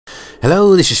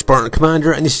Hello, this is Spartan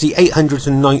Commander, and this is the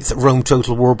 809th Rome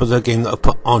Total War Brother game that I've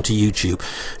put onto YouTube.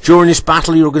 During this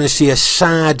battle, you're going to see a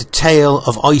sad tale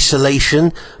of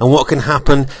isolation and what can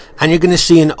happen, and you're going to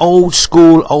see an old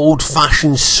school,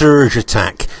 old-fashioned surge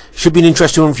attack. Should be an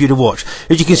interesting one for you to watch.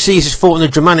 As you can see, this is fought on the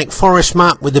Germanic forest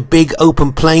map with the big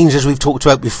open plains, as we've talked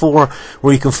about before,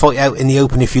 where you can fight out in the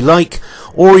open if you like,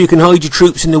 or you can hide your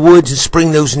troops in the woods and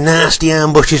spring those nasty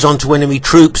ambushes onto enemy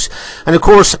troops. And of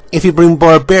course, if you bring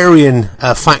barbarian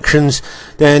factions,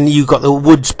 then you've got the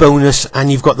woods bonus and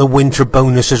you've got the winter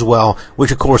bonus as well,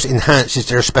 which of course enhances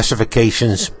their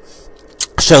specifications.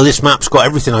 So this map's got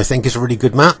everything. I think it's a really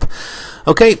good map.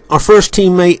 Okay, our first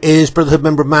teammate is Brotherhood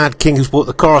member Madking, who's bought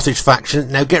the Carthage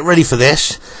faction. Now get ready for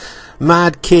this.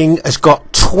 Madking has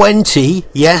got 20,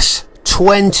 yes,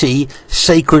 20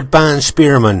 sacred band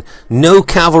spearmen. No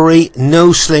cavalry,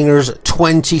 no slingers,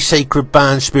 20 sacred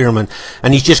band spearmen.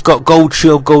 And he's just got gold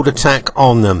shield, gold attack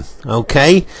on them.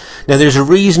 Okay? Now there's a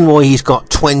reason why he's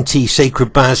got 20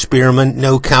 sacred band spearmen,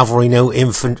 no cavalry, no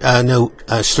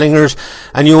slingers.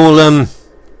 And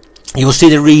you'll see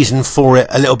the reason for it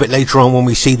a little bit later on when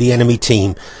we see the enemy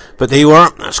team. But there you are.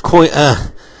 That's quite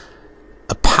a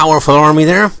powerful army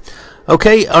there.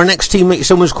 Okay, our next teammate,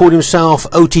 someone's called himself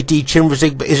OTD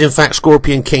Chimverzig, but is in fact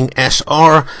Scorpion King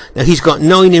SR. Now he's got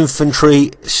 9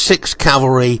 infantry, 6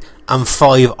 cavalry, and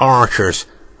 5 archers.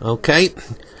 Okay,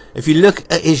 if you look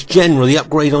at his general, the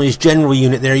upgrade on his general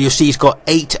unit there, you'll see he's got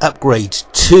 8 upgrades.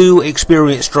 2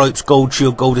 experience stripes, gold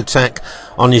shield, gold attack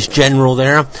on his general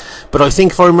there. But I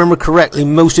think if I remember correctly,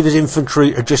 most of his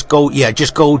infantry are just gold, yeah,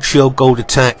 just gold shield, gold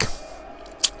attack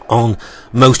on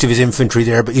most of his infantry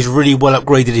there, but he's really well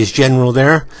upgraded his general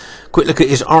there. Quick look at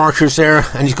his archers there,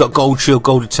 and he's got gold shield,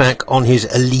 gold attack on his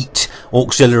elite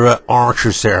auxiliary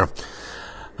archers there.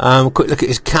 Quick look at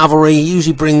his cavalry. He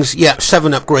usually brings,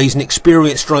 7 upgrades, an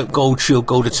experience stripe, gold shield,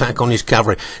 gold attack on his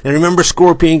cavalry. Now remember,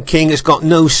 Scorpion King has got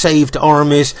no saved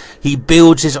armies. He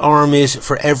builds his armies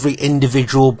for every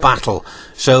individual battle.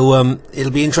 So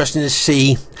it'll be interesting to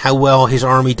see how well his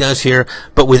army does here,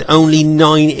 but with only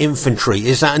 9 infantry.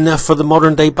 Is that enough for the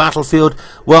modern day battlefield?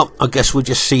 Well, I guess we'll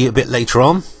just see a bit later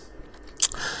on.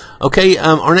 Okay,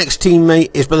 our next teammate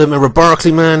is brother member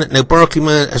Barclayman. Now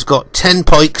Barclayman has got 10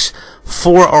 pikes,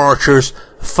 4 archers,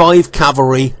 5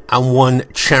 cavalry, and 1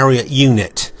 chariot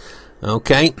unit.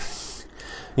 Okay,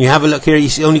 you have a look here.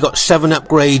 He's only got 7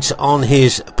 upgrades on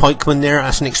his pikeman there.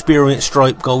 That's an experience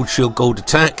stripe, gold shield, gold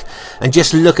attack. And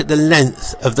just look at the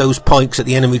length of those pikes that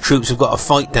the enemy troops have got to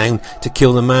fight down to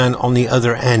kill the man on the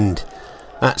other end.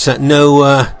 That's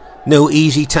no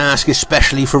easy task,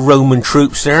 especially for Roman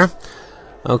troops there.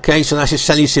 Okay, so that's his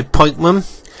Seleucid pikeman.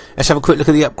 Let's have a quick look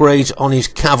at the upgrades on his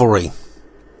cavalry.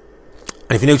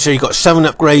 And if you notice here, you've got 7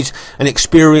 upgrades, an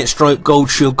experience stripe, gold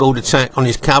shield, gold attack on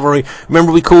his cavalry.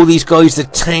 Remember, we call these guys the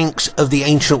tanks of the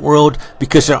ancient world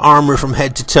because they're armoured from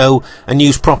head to toe, and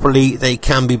used properly, they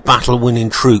can be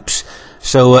battle-winning troops.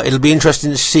 So it'll be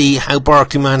interesting to see how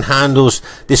Barclayman handles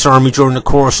this army during the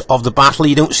course of the battle.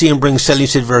 You don't see him bring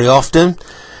Seleucid very often.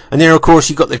 And there, of course,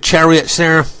 you've got the chariots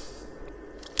there.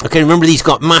 Okay, remember, he's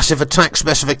got massive attack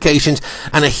specifications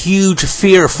and a huge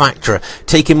fear factor,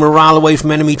 taking morale away from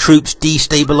enemy troops,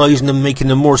 destabilising them, making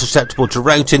them more susceptible to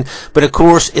routing. But of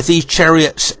course, if these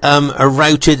chariots are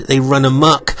routed, they run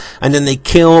amok, and then they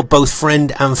kill both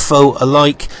friend and foe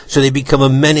alike, so they become a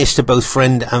menace to both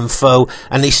friend and foe,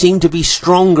 and they seem to be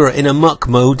stronger in amok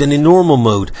mode than in normal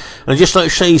mode. And I'd just like to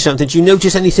show you something. Do you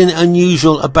notice anything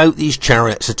unusual about these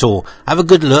chariots at all? Have a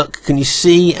good look. Can you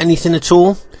see anything at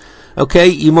all? Okay,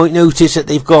 you might notice that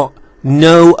they've got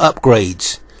no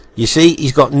upgrades. You see,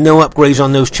 he's got no upgrades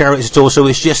on those chariots at all, so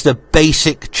it's just a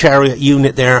basic chariot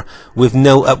unit there with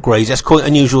no upgrades. That's quite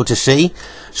unusual to see.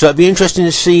 So it'd be interesting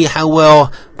to see how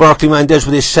well Barclayman does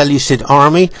with his Seleucid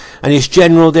army. And his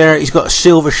general there, he's got a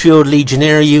silver shield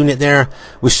legionnaire unit there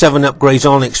with 7 upgrades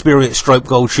on, experience stripe,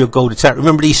 gold shield, gold attack.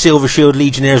 Remember, these silver shield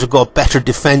legionnaires have got better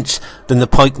defense than the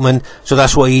pikemen, so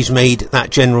that's why he's made that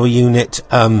general unit,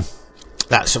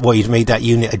 that's why he's made that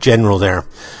unit a general there.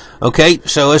 Okay,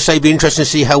 so as I say, it'd be interesting to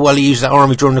see how well he uses that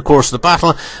army during the course of the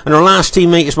battle. And our last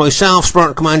teammate is myself.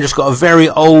 Spartan Commander's got a very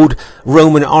old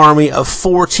Roman army of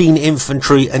 14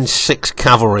 infantry and 6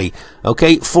 cavalry.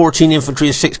 Okay, 14 infantry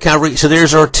and 6 cavalry. So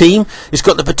there's our team. It's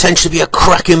got the potential to be a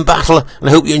cracking battle, and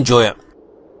I hope you enjoy it.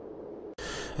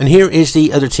 And here is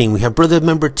the other team. We have brother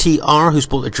member TR, who's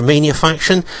bought the Germania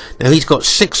faction. Now he's got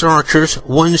 6 archers,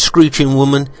 1 screeching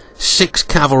woman, 6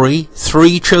 cavalry,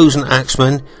 3 chosen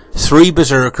axemen, 3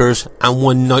 berserkers, and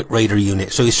 1 knight raider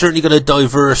unit. So he's certainly got a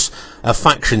diverse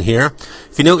faction here.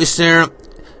 If you notice there,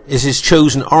 is his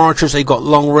chosen archers. They've got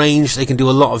long range, they can do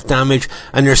a lot of damage,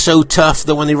 and they're so tough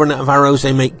that when they run out of arrows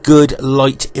they make good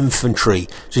light infantry.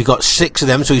 So he's got 6 of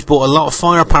them, so he's brought a lot of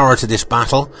firepower to this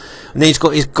battle. And then he's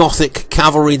got his Gothic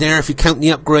cavalry there. If you count the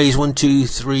upgrades, 1, 2,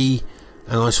 3,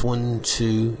 and that's 1,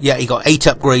 2, yeah, he got 8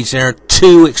 upgrades there,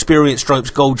 2 experience stripes,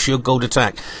 gold shield, gold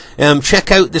attack.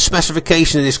 Check out the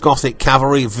specification of this Gothic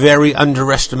cavalry, very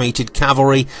underestimated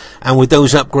cavalry, and with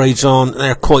those upgrades on,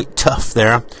 they're quite tough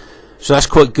there. So that's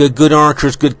quite good. Good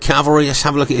archers, good cavalry. Let's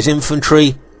have a look at his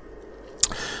infantry.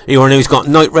 Here now he's got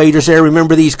Knight Raiders there.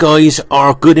 Remember, these guys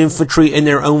are good infantry in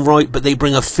their own right, but they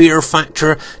bring a fear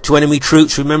factor to enemy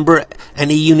troops. Remember,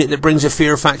 any unit that brings a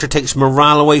fear factor takes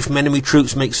morale away from enemy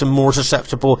troops, makes them more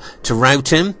susceptible to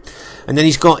routing. And then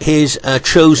he's got his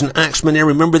chosen axemen there.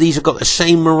 Remember, these have got the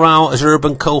same morale as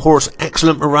urban cohorts,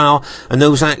 excellent morale, and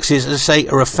those axes, as I say,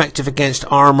 are effective against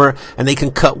armour, and they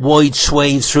can cut wide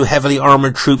swathes through heavily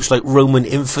armoured troops like Roman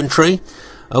infantry.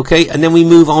 Okay, and then we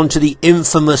move on to the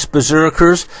infamous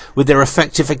berserkers with their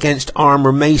effective against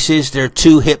armor maces, their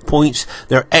 2 hit points,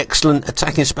 their excellent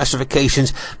attacking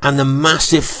specifications, and the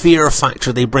massive fear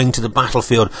factor they bring to the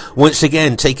battlefield. Once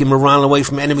again, taking morale away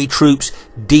from enemy troops,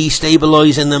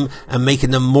 destabilizing them, and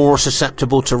making them more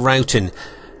susceptible to routing.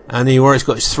 And there you are, he's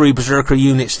got his 3 berserker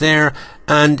units there.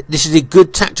 And this is a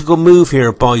good tactical move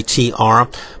here by TR.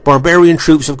 Barbarian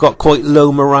troops have got quite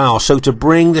low morale, so to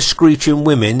bring the Screeching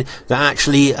Women that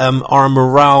actually are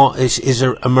morale is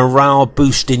a morale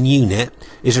boosting unit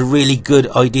is a really good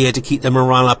idea to keep the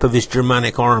morale up of his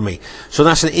Germanic army. So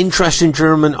that's an interesting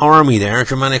Germanic army there.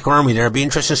 It'll be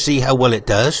interesting to see how well it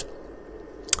does.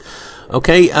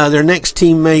 Okay, their next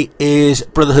teammate is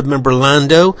Brotherhood member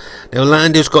Lando. Now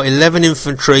Lando's got 11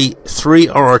 infantry, 3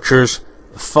 archers,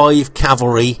 5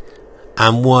 cavalry,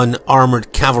 and 1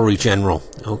 armoured cavalry general.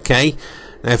 Okay,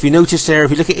 now if you notice there,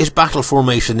 if you look at his battle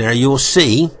formation there, you'll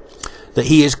see that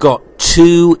he has got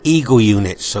 2 eagle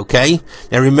units. Okay,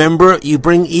 now remember, you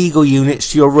bring eagle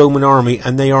units to your Roman army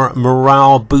and they are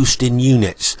morale boosting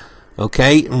units.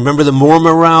 Okay, remember, the more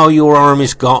morale your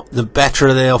army's got, the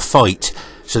better they'll fight.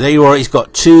 So there you are, he's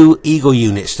got 2 eagle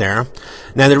units there.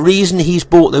 Now the reason he's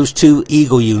bought those 2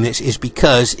 eagle units is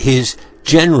because his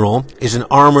general is an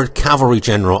armoured cavalry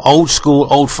general, old school,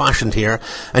 old fashioned here,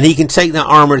 and he can take that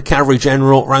armoured cavalry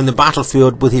general around the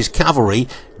battlefield with his cavalry,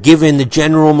 giving the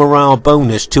general morale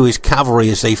bonus to his cavalry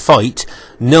as they fight,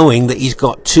 knowing that he's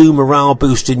got 2 morale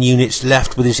boosting units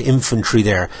left with his infantry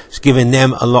there. It's giving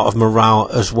them a lot of morale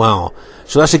as well.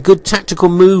 So that's a good tactical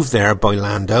move there by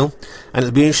Lando, and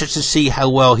it'll be interesting to see how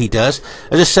well he does.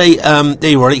 As I say,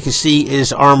 there you are, you can see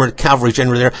his armoured cavalry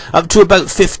general there. Up to about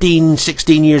 15,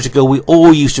 16 years ago, we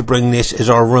all used to bring this as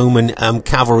our Roman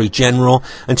cavalry general,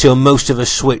 until most of us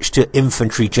switched to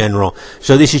infantry general.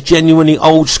 So this is genuinely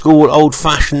old school, old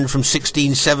fashioned from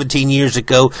 16, 17 years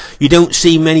ago. You don't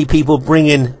see many people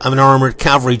bringing an armoured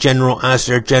cavalry general as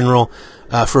their general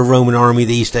for a Roman army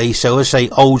these days. So I say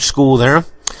old school there.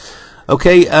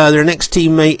 Okay, their next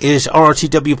teammate is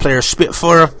RTW player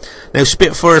Spitfyr. Now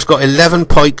Spitfyr's got 11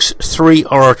 pikes, 3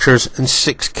 archers, and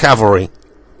 6 cavalry.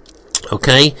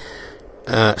 Okay,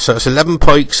 so it's 11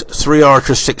 pikes, 3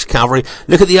 archers, 6 cavalry.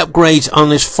 Look at the upgrades on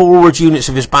his forward units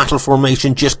of his battle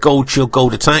formation, just gold shield,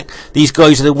 gold attack. These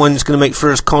guys are the ones going to make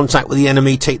first contact with the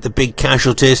enemy, take the big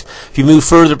casualties. If you move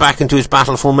further back into his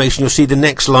battle formation, you'll see the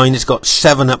next line, it's got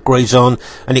 7 upgrades on,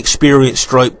 an experience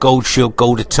stripe, gold shield,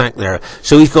 gold attack there.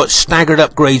 So he's got staggered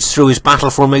upgrades through his battle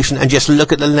formation, and just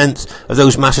look at the length of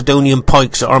those Macedonian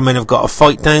pikes that our men have got to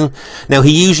fight down. Now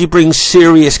he usually brings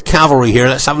serious cavalry here.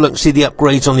 Let's have a look and see the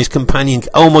upgrades on his companion.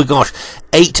 Oh my gosh,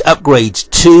 8 upgrades,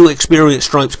 2 experience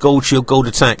stripes, gold shield, gold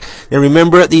attack. Now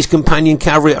remember, these companion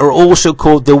cavalry are also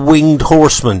called the winged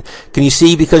horsemen. Can you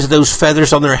see, because of those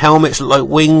feathers on their helmets look like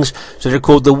wings, so they're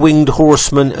called the winged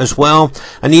horsemen as well.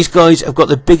 And these guys have got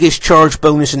the biggest charge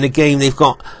bonus in the game. They've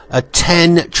got a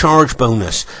 10 charge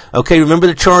bonus. Okay, remember,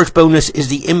 the charge bonus is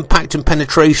the impact and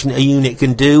penetration a unit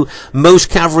can do. Most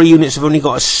cavalry units have only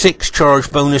got a 6 charge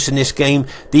bonus in this game.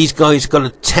 These guys got a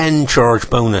 10 charge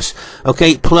bonus.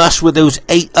 Okay, plus with those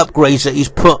 8 upgrades that he's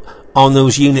put on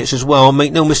those units as well.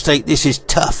 Make no mistake, this is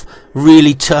tough,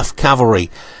 really tough cavalry.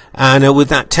 And with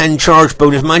that 10 charge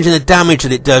bonus, imagine the damage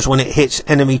that it does when it hits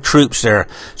enemy troops there.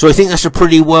 So I think that's a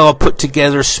pretty well put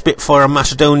together Spitfyr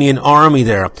Macedonian army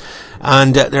there.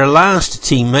 And their last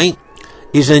teammate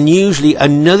is unusually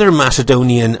another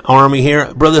Macedonian army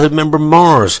here, Brotherhood member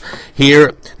Mars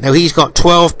here. Now he's got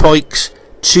 12 pikes,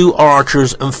 2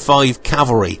 archers, and 5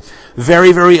 cavalry.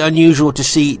 Very, very unusual to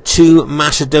see 2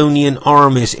 Macedonian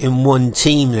armies in one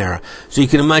team there. So you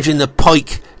can imagine the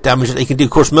pike damage that they can do. Of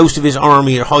course, most of his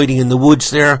army are hiding in the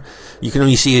woods there. You can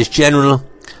only see his general.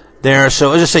 there.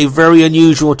 So as I say, very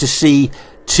unusual to see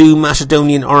two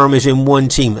Macedonian armies in one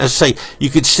team. As I say, you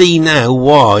could see now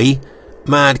why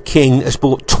Mad King has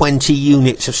bought 20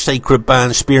 units of Sacred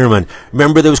Band Spearmen.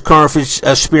 Remember, those Carthage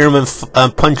spearmen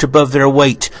punch above their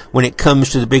weight when it comes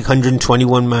to the big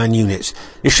 121 man units.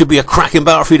 This should be a cracking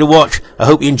battle for you to watch. I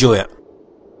hope you enjoy it.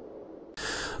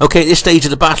 Okay, at this stage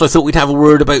of the battle, I thought we'd have a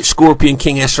word about Scorpion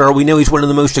King SR. We know he's one of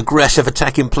the most aggressive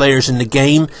attacking players in the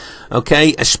game,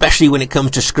 okay, especially when it comes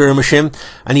to skirmishing.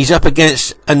 And he's up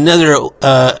against another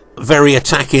very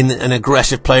attacking and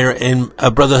aggressive player in a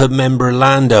Brotherhood member,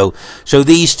 Lando. So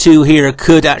these two here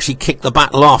could actually kick the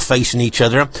battle off facing each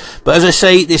other. But as I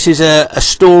say, this is a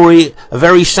story, a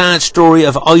very sad story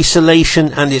of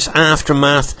isolation and its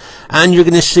aftermath. And you're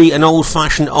going to see an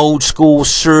old-fashioned, old-school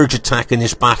surge attack in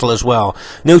this battle as well.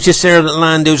 Notice there that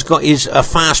Lando's got his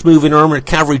fast-moving armoured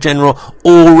cavalry general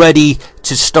all ready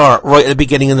to start right at the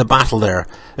beginning of the battle there.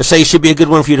 I say it should be a good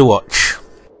one for you to watch.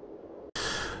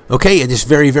 Okay, at this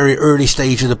very, very early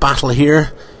stage of the battle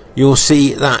here, you'll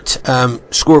see that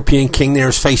Scorpion King there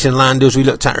is facing Lando, as we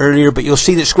looked at earlier, but you'll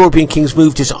see that Scorpion King's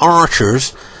moved his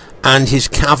archers and his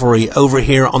cavalry over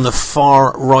here on the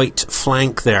far right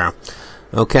flank there.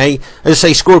 Okay, as I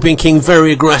say, Scorpion King,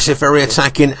 very aggressive, very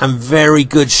attacking, and very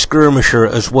good skirmisher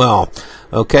as well.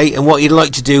 Okay, and what you'd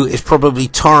like to do is probably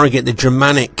target the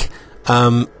Germanic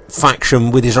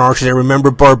faction with his archers there.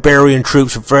 Remember, barbarian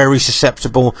troops are very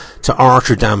susceptible to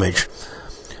archer damage.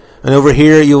 And over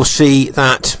here you'll see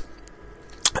that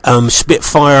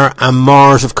Spitfyr and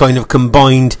Mars have kind of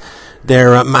combined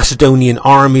their Macedonian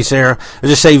armies there.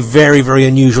 As I say, very, very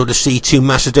unusual to see two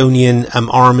Macedonian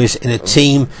armies in a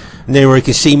team. And there you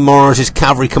can see Mars'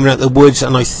 cavalry coming out of the woods,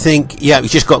 and I think, yeah,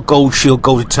 he's just got gold shield,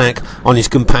 gold attack on his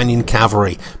companion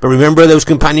cavalry. But remember, those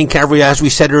companion cavalry, as we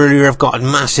said earlier, have got a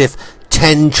massive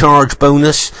 10 charge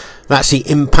bonus. That's the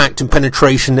impact and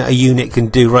penetration that a unit can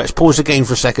do. Right, let's pause the game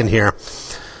for a second here.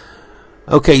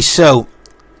 Okay, so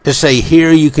to say,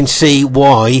 here you can see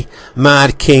why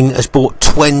Mad King has bought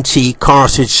 20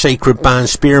 Carthage Sacred Band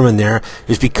Spearmen there,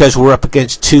 is because we're up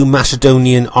against two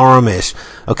Macedonian armies.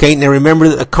 Okay, now remember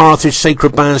that the Carthage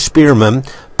Sacred Band Spearmen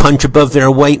punch above their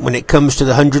weight when it comes to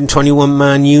the 121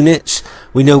 man units.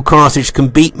 We know Carthage can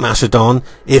beat Macedon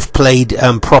if played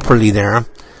properly there.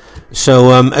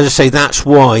 So, as I say, that's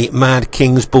why Mad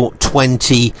King's bought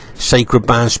 20 Sacred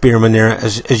Band Spearmen there,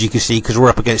 as you can see, because we're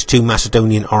up against two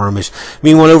Macedonian armies.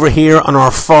 Meanwhile, over here on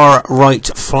our far right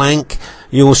flank,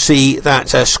 you'll see that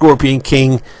Scorpion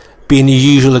King, being the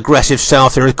usual aggressive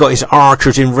self there, has got his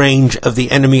archers in range of the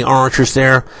enemy archers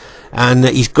there. And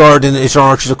he's guarding his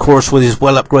archers, of course, with his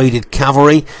well-upgraded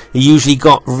cavalry. He usually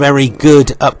got very good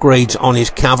upgrades on his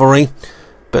cavalry.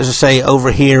 But as I say,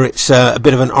 over here it's a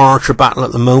bit of an archer battle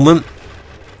at the moment.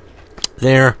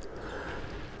 There,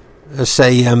 as I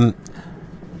say,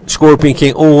 Scorpion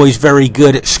King always very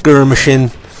good at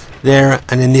skirmishing there,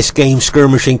 and in this game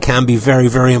skirmishing can be very,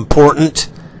 very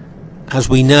important, as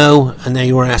we know. And there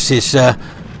you are, that's his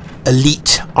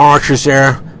elite archers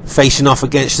there, facing off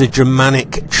against the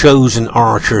Germanic chosen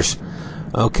archers.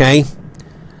 Okay.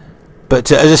 But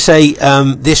as I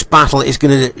say, this battle is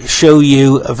going to show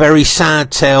you a very sad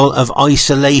tale of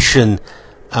isolation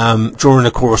during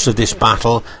the course of this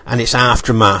battle and its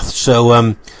aftermath.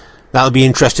 So that'll be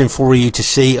interesting for you to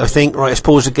see, I think. Right, let's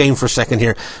pause the game for a second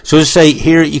here. So as I say,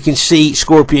 here you can see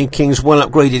Scorpion King's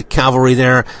well-upgraded cavalry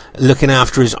there looking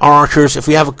after his archers. If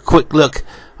we have a quick look,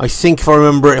 I think if I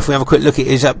remember, if we have a quick look at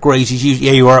his upgrades, he's usually,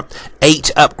 yeah, you are,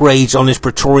 8 upgrades on his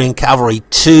Praetorian cavalry,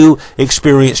 2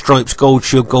 experienced stripes, gold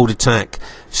shield, gold attack.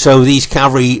 So these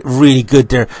cavalry really good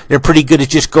there. They're pretty good at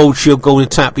just gold shield, gold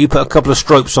attack, but you put a couple of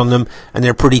stripes on them and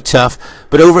they're pretty tough.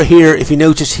 But over here, if you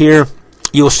notice here,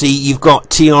 you'll see you've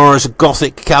got TR's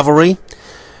Gothic cavalry.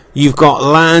 You've got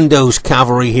Lando's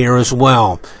cavalry here as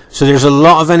well. So there's a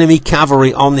lot of enemy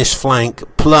cavalry on this flank,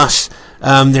 plus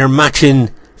they're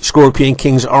matching Scorpion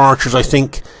King's archers. I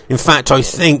think, in fact,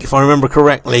 if I remember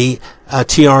correctly,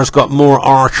 TR's got more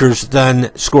archers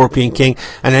than Scorpion King.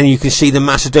 And then you can see the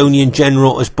Macedonian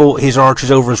general has brought his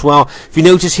archers over as well. If you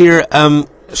notice here,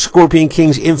 Scorpion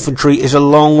King's infantry is a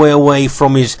long way away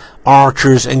from his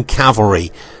archers and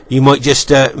cavalry. You might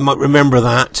just might remember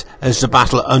that as the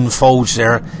battle unfolds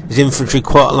there. His infantry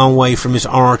quite a long way from his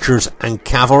archers and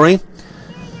cavalry.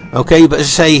 Okay, but as I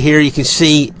say, here you can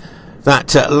see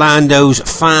that Lando's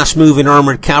fast-moving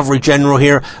armoured cavalry general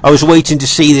here. I was waiting to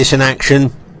see this in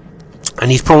action,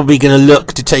 and he's probably going to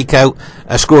look to take out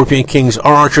Scorpion King's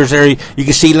archers there. You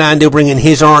can see Lando bringing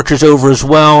his archers over as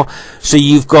well. So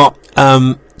you've got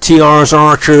TR's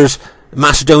archers,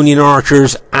 Macedonian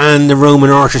archers and the Roman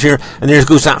archers here, and there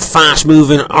goes that fast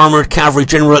moving armoured cavalry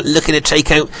general looking to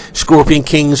take out Scorpion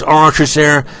King's archers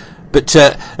there. But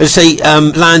as I say,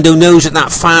 Lando knows that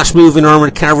that fast moving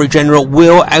armoured cavalry general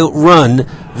will outrun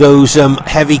those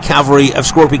heavy cavalry of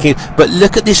Scorpion King. But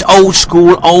look at this old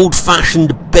school, old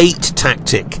fashioned bait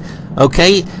tactic.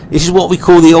 Okay, this is what we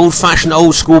call the old fashioned,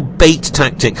 old school bait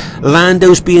tactic.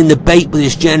 Lando's being the bait with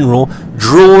his general,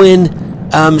 drawing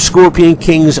Scorpion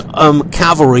King's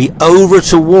cavalry over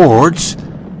towards,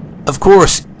 of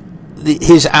course,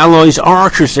 his allies'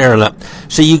 archers there. Look.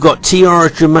 So you've got TR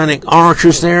Germanic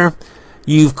archers there,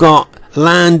 you've got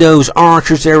Lando's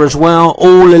archers there as well,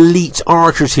 all elite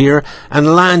archers here,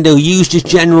 and Lando used his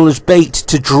general as bait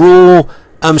to draw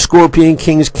Scorpion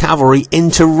King's cavalry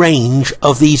into range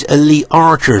of these elite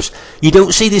archers. You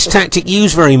don't see this tactic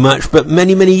used very much, but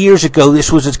many years ago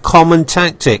this was a common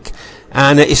tactic,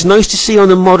 and it's nice to see on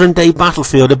the modern day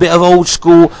battlefield a bit of old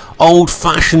school, old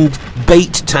fashioned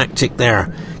bait tactic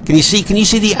there. Can you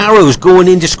see the arrows going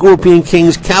into Scorpion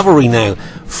King's cavalry now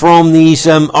from these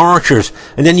archers,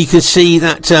 and then you can see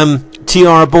that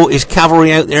TR brought his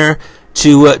cavalry out there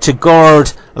to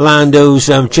guard Lando's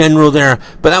general there.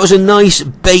 But that was a nice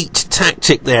bait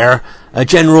tactic there, a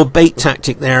general bait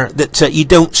tactic there that you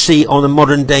don't see on the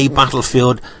modern day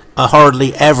battlefield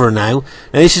hardly ever now.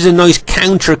 Now this is a nice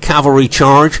counter cavalry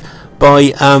charge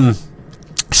by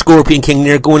Scorpion King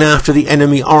there, going after the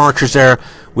enemy archers there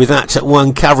with that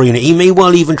one cavalry unit. He may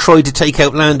well even try to take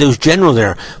out Lando's general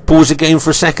there. Pause the game for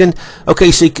a second.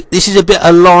 Okay, so this is a bit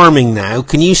alarming now.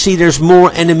 Can you see there's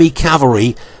more enemy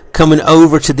cavalry coming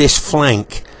over to this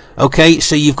flank? Okay,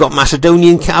 so you've got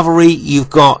Macedonian cavalry, you've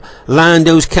got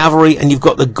Lando's cavalry, and you've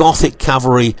got the Gothic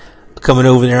cavalry coming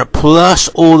over there, plus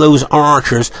all those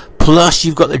archers, plus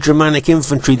you've got the Germanic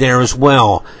infantry there as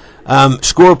well.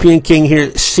 Scorpion King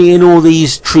here, seeing all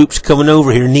these troops coming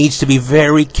over here, needs to be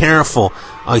very careful,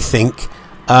 I think,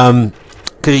 because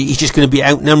he's just going to be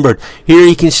outnumbered. Here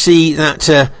you can see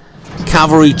that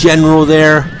cavalry general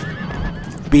there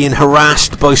being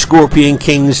harassed by Scorpion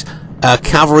King's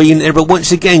cavalry in there. But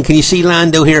once again, can you see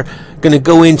Lando here going to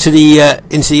go into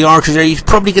the archers there? He's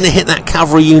probably going to hit that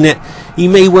cavalry unit. He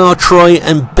may well try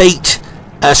and bait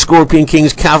Scorpion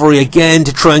King's cavalry again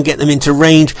to try and get them into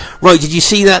range. Right, did you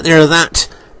see that there? That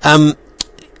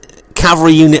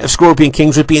cavalry unit of Scorpion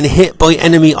Kings was being hit by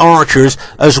enemy archers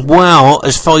as well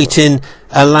as fighting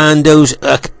Lando's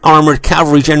armoured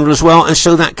cavalry general as well, and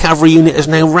so that cavalry unit is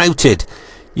now routed.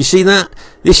 You see that?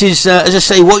 This is, as I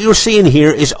say, what you're seeing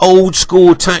here is old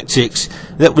school tactics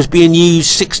that was being used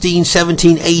 16,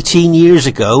 17, 18 years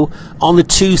ago on the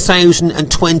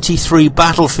 2023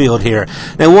 battlefield here.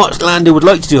 Now what Lando would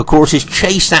like to do, of course, is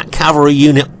chase that cavalry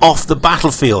unit off the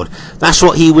battlefield. That's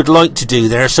what he would like to do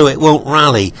there, so it won't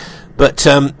rally. But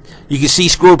you can see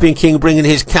Scorpion King bringing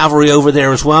his cavalry over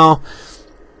there as well.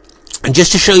 And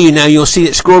just to show you now, you'll see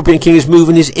that Scorpion King is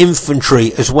moving his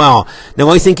infantry as well. Now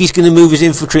I think he's going to move his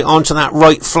infantry onto that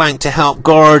right flank to help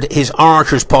guard his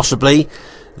archers possibly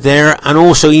there, and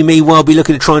also he may well be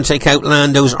looking to try and take out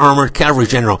Lando's armoured cavalry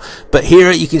general. But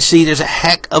here you can see there's a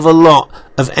heck of a lot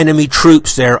of enemy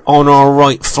troops there on our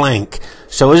right flank.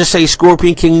 So as I say,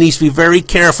 Scorpion King needs to be very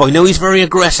careful. I know he's very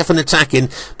aggressive and attacking,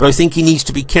 but I think he needs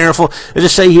to be careful. As I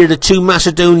say here, the two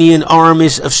Macedonian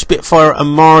armies of Spitfyr and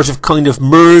Mars have kind of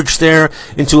merged there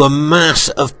into a mass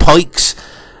of pikes.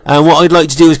 And what I'd like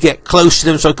to do is get close to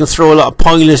them so I can throw a lot of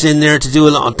pilers in there to do a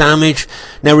lot of damage.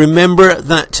 Now remember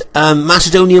that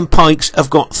Macedonian pikes have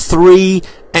got 3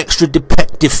 extra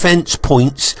defense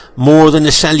points more than the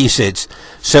Seleucids.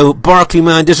 So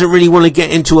Barclayman doesn't really want to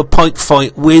get into a pike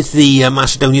fight with the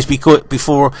Macedonians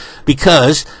before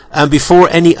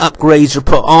any upgrades are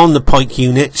put on the pike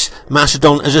units.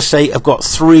 Macedon, as I say, have got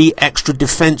 3 extra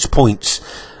defense points.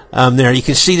 There you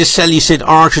can see the Seleucid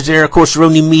archers there. Of course, they're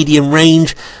only medium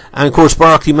range, and of course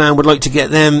Barclayman would like to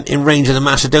get them in range of the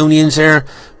Macedonians there.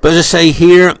 But as I say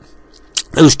here,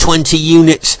 those 20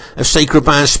 units of Sacred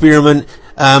Band Spearmen,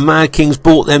 Madking's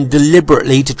bought them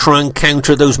deliberately to try and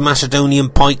counter those Macedonian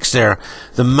pikes there,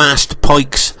 the massed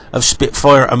pikes of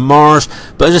Spitfyr and Mars.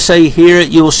 But as I say here,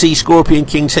 you'll see Scorpion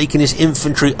King taking his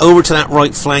infantry over to that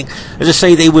right flank. As I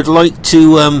say, they would like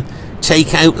to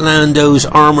take out Lando's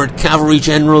armoured cavalry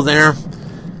general there.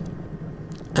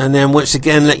 And then once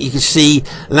again, like you can see,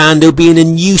 Lando being a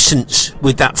nuisance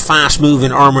with that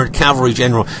fast-moving armoured cavalry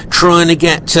general, trying to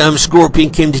get Scorpion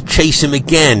King to chase him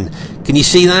again. Can you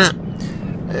see that?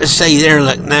 Say there,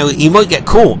 look, now he might get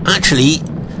caught. Actually,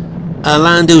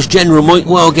 Lando's general might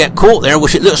well get caught there,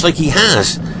 which it looks like he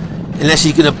has. Unless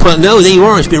he's going to put... No, there you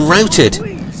are, he's been routed.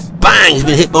 Bang! He's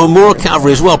been hit by more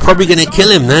cavalry as well. Probably going to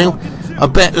kill him now. I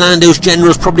bet Lando's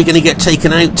general's probably going to get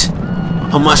taken out.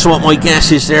 And that's what my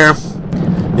guess is there.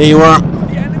 There you are.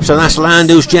 So that's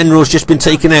Lando's general's just been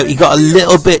taken out. He got a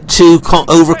little bit too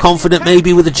overconfident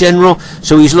maybe with the general.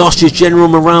 So he's lost his general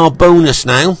morale bonus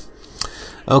now.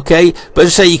 Okay, but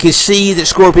as I say, you can see that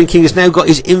Scorpion King has now got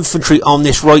his infantry on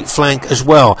this right flank as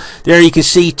well. There you can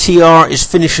see TR is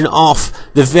finishing off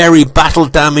the very battle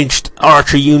damaged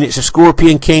archer units of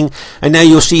Scorpion King, and now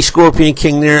you'll see Scorpion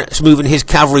King there is moving his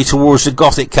cavalry towards the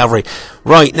Gothic cavalry.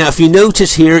 Right, now if you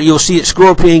notice here, you'll see that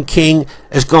Scorpion King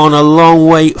has gone a long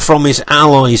way from his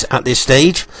allies at this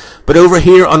stage. But over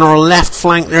here on our left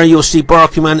flank there, you'll see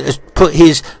Barclayman has put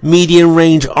his medium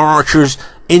range archers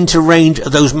into range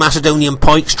of those Macedonian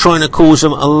pikes, trying to cause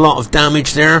them a lot of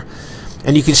damage there.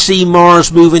 And you can see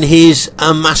Mars moving his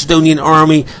Macedonian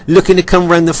army, looking to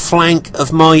come around the flank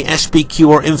of my SPQ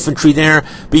or infantry there.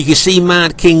 But you can see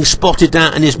Mad King spotted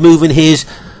that and is moving his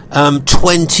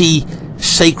 20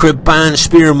 Sacred Band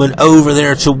Spearmen over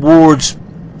there towards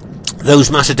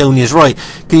those Macedonians. Right,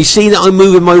 can you see that I'm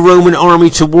moving my Roman army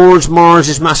towards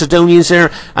Mars's Macedonians there?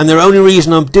 And the only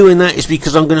reason I'm doing that is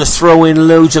because I'm going to throw in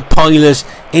loads of pilers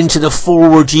into the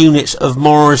forward units of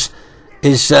Mars's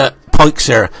pikes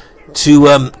there,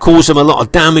 to cause them a lot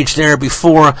of damage there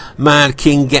before Mad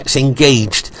King gets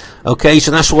engaged. Okay, so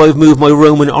that's why I've moved my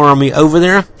Roman army over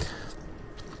there.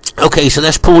 Okay, so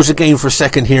let's pause the game for a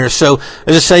second here. So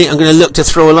as I say, I'm going to look to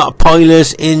throw a lot of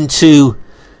pilers into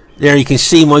there. You can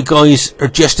see my guys are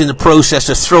just in the process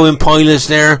of throwing pilers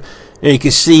there. There you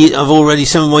can see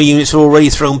some of my units have already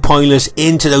thrown pilers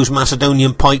into those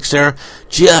Macedonian pikes there.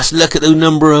 Just look at the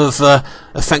number of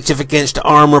effective against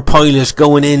armor pilers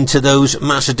going into those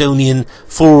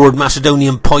forward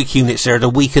Macedonian pike units there to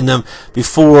weaken them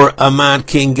before a Mad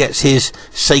King gets his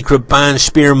Sacred Band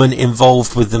Spearmen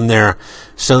involved with them there.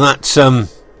 So that's that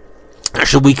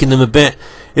should weaken them a bit.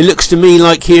 It looks to me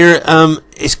like here,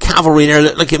 his cavalry there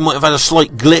look like it might have had a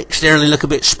slight glitch there, and they look a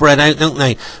bit spread out, don't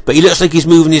they? But he looks like he's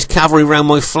moving his cavalry around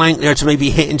my flank there to maybe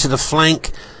hit into the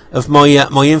flank of my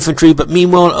my infantry. But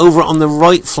meanwhile, over on the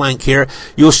right flank here,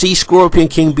 you'll see Scorpion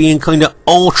King being kind of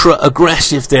ultra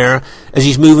aggressive there as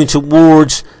he's moving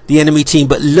towards the enemy team.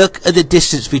 But look at the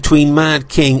distance between Mad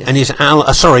King and his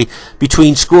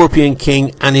between Scorpion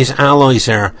King and his allies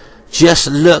there. Just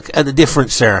look at the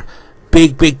difference there.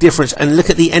 Big difference. And look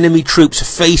at the enemy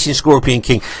troops facing Scorpion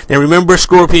King. Now remember,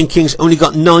 Scorpion King's only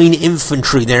got 9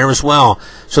 infantry there as well,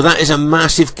 so that is a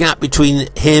massive gap between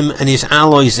him and his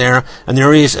allies there. And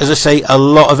there is, as I say, a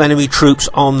lot of enemy troops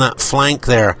on that flank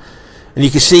there. And you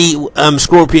can see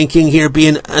Scorpion King here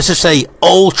being, as I say,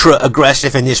 ultra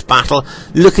aggressive in this battle.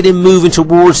 Look at him moving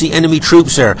towards the enemy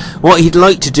troops there. What he'd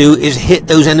like to do is hit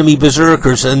those enemy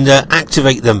berserkers and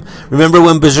activate them. Remember,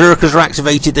 when berserkers are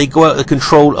activated, they go out of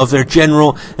control of their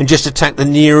general and just attack the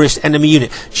nearest enemy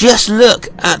unit. Just look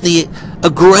at the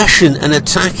aggression and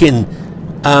attacking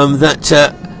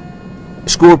that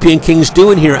Scorpion King's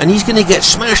doing here, and he's going to get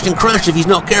smashed and crashed if he's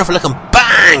not careful. Look, and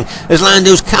bang, as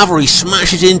Lando's cavalry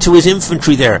smashes into his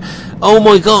infantry there. Oh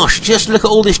my gosh, just look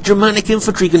at all this Germanic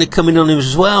infantry going to come in on him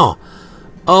as well.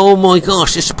 Oh my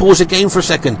gosh, let's pause the game for a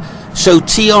second. So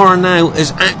TR now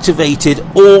has activated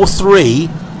all 3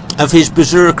 of his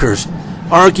berserkers,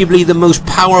 arguably the most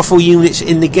powerful units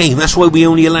in the game. That's why we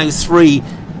only allow 3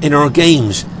 in our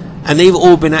games. And they've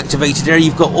all been activated there.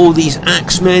 You've got all these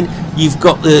axemen, you've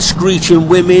got the screeching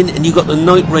women, and you've got the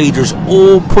night raiders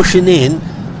all pushing in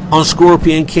on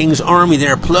Scorpion King's army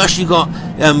there. Plus you've got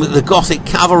the Gothic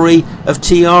cavalry of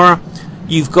TR.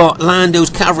 You've got Lando's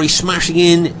cavalry smashing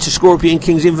in to Scorpion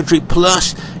King's infantry.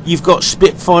 Plus you've got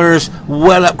Spitfyrs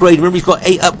well upgraded. Remember, he's got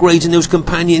 8 upgrades in those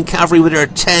companion cavalry with their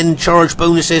 10 charge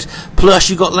bonuses. Plus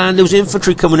you've got Lando's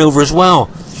infantry coming over as well.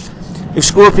 If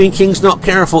Scorpion King's not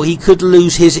careful, he could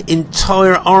lose his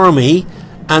entire army,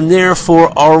 and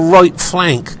therefore our right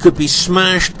flank could be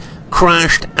smashed,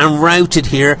 crashed and routed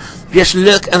here. Just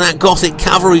look at that Gothic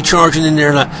cavalry charging in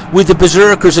there, like, with the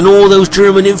berserkers and all those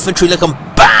German infantry. Look, and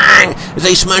bang, as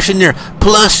they smash in there.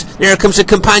 Plus there comes the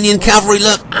companion cavalry,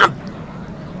 look, and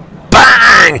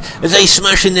bang, as they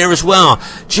smash in there as well.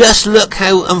 Just look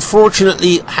how,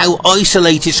 unfortunately, how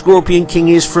isolated Scorpion King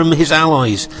is from his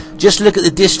allies. Just look at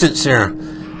the distance there.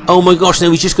 Oh my gosh,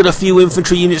 now he's just got a few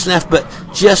infantry units left, but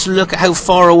just look at how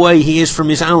far away he is from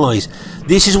his allies.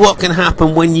 This is what can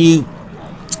happen when you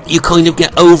kind of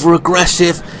get over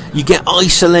aggressive, you get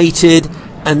isolated,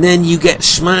 and then you get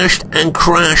smashed and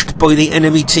crashed by the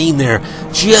enemy team there.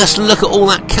 Just look at all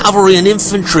that cavalry and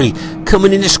infantry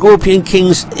coming into Scorpion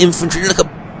King's infantry. Look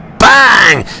at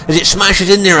bang as it smashes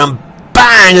in there, and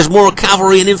bang as more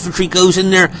cavalry and infantry goes in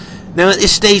there. Now at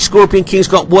this stage, Scorpion King's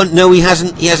got one. No, he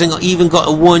hasn't. He hasn't even got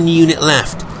a 1 unit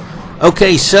left.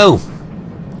 Okay, so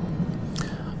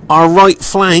our right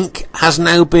flank has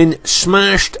now been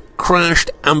smashed,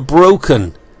 crashed, and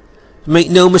broken. Make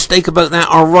no mistake about that.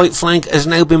 Our right flank has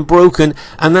now been broken,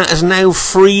 and that has now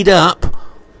freed up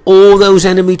all those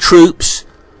enemy troops.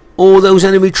 All those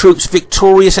enemy troops,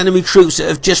 victorious enemy troops that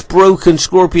have just broken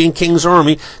Scorpion King's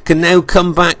army, can now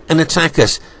come back and attack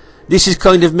us. This has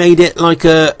kind of made it like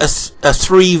a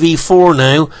 3v4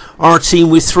 now. Our team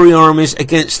with 3 armies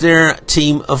against their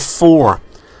team of 4.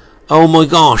 Oh my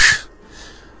gosh.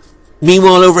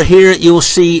 Meanwhile over here you'll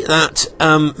see that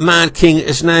Madking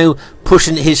is now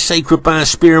pushing his Sacred Band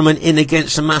Spearmen in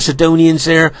against the Macedonians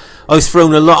there. I've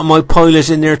thrown a lot of my pilers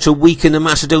in there to weaken the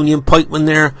Macedonian pikemen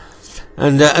there.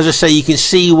 And as I say, you can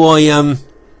see why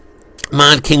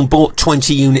Madking bought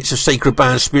 20 units of Sacred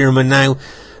Band Spearmen now.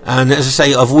 And as I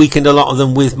say, I've weakened a lot of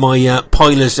them with my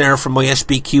pilers there from my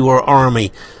SBQ or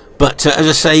army. But as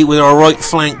I say, with our right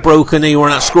flank broken, or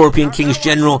that Scorpion King's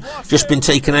general just been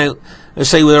taken out.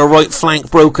 As I say, with our right flank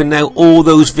broken now, all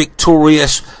those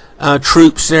victorious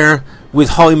troops there with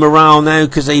high morale now,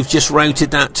 because they've just routed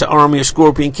that army of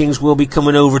Scorpion Kings, will be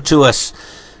coming over to us.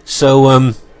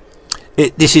 So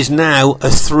this is now a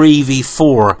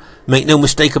 3v4. Make no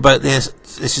mistake about this.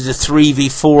 This is a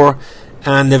 3v4,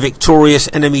 and the victorious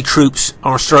enemy troops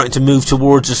are starting to move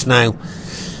towards us now.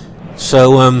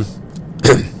 So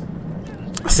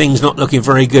things not looking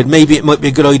very good. Maybe it might be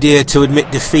a good idea to admit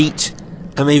defeat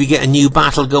and maybe get a new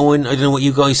battle going. I don't know what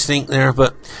you guys think there,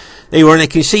 but there you are. And I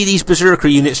can see these berserker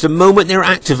units, the moment they're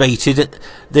activated,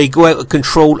 they go out of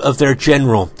control of their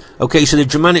general. Okay, so the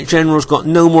Germanic general's got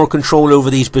no more control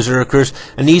over these berserkers,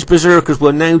 and these berserkers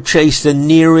will now chase the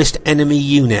nearest enemy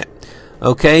unit.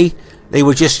 Okay, they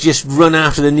will just run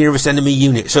after the nearest enemy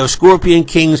unit. So if Scorpion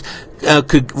Kings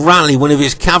could rally one of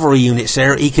his cavalry units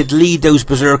there, he could lead those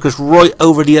berserkers right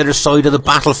over the other side of the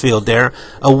battlefield there,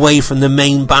 away from the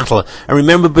main battle. And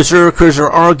remember, berserkers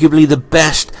are arguably the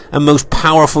best and most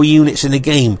powerful units in the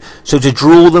game, so to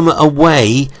draw them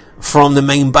away from the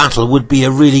main battle would be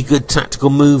a really good tactical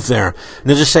move there.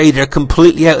 And as I say, they're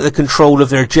completely out of the control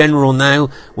of their general now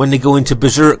when they go into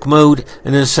berserk mode,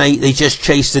 and as I say, they just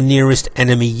chase the nearest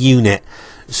enemy unit.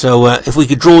 So if we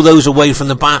could draw those away from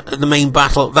the main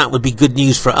battle, that would be good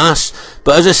news for us.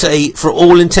 But as I say, for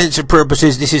all intents and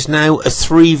purposes, this is now a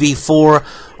 3v4,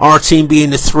 our team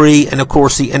being the 3, and of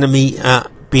course the enemy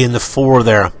being the 4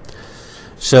 there.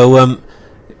 So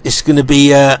it's going to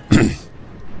be a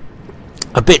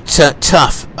bit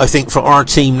tough, I think, for our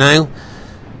team now.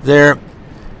 There,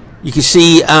 you can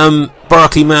see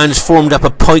Barclayman has formed up a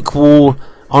pike wall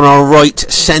on our right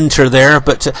centre there,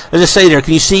 but as I say there,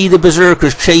 can you see the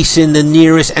berserkers chasing the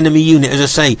nearest enemy unit, as I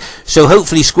say? So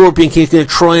hopefully Scorpion King is going to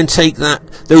try and take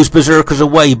those berserkers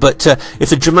away, but if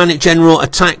the Germanic general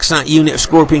attacks that unit of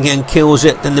Scorpion King and kills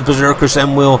it, then the berserkers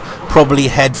then will probably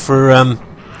head for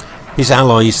his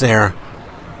allies there,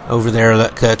 over there,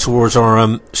 look, towards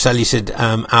our Seleucid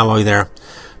ally there.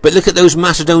 But look at those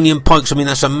Macedonian pikes. I mean,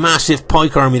 that's a massive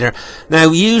pike army there. Now,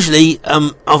 usually,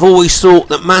 I've always thought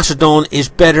that Macedon is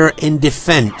better in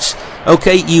defence.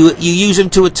 Okay, you use them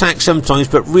to attack sometimes,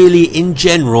 but really, in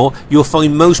general, you'll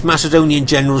find most Macedonian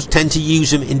generals tend to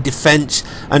use them in defence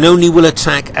and only will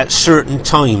attack at certain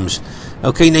times.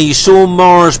 Okay, now you saw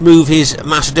Mars move his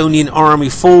Macedonian army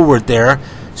forward there,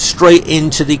 straight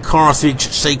into the Carthage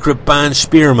Sacred Band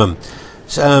Spearmen.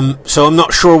 So I'm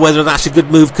not sure whether that's a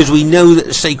good move, because we know that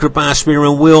the Sacred Band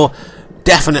Spearmen will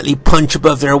definitely punch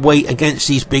above their weight against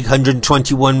these big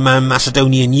 121-man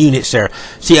Macedonian units there.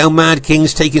 See how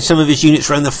Madking's taking some of his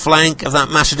units around the flank of that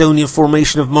Macedonian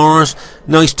formation of Mars.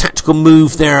 Nice tactical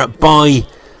move there by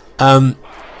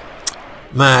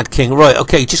Madking. Right,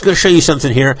 okay, just going to show you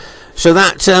something here. So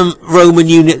that Roman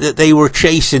unit that they were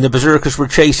chasing, the berserkers were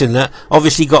chasing, that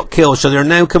obviously got killed. So they're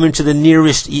now coming to the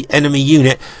nearest enemy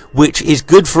unit, which is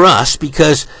good for us,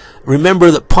 because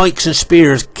remember that pikes and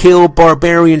spears kill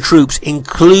barbarian troops,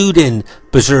 including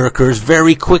berserkers,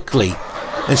 very quickly.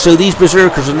 And so these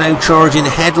berserkers are now charging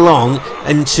headlong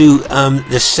into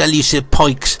the Seleucid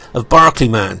pikes of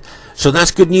Barclayman. So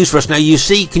that's good news for us. Now you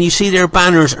see, can you see their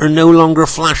banners are no longer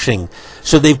flashing?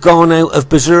 So they've gone out of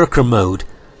berserker mode.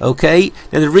 Okay,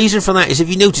 now the reason for that is, if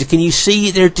you notice, can you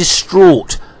see they're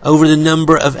distraught over the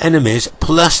number of enemies,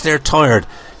 plus they're tired.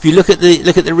 If you look at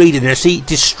the reading there, see,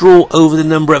 distraught over the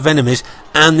number of enemies,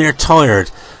 and they're tired.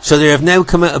 So they have now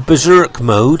come out of berserk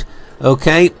mode.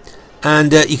 Okay,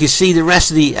 and you can see the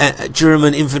rest of the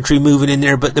German infantry moving in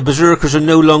there, but the berserkers are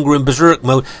no longer in berserk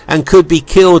mode and could be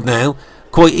killed now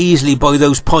quite easily by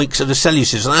those pikes of the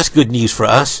Seleucids. So that's good news for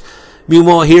us.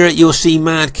 Meanwhile, here you'll see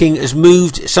Madking has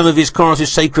moved some of his Carthage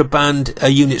Sacred Band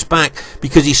units back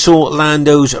because he saw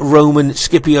Lando's Roman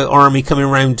Scipio army coming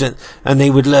around, and they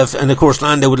would love, and of course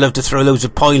Lando would love to throw loads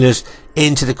of pilers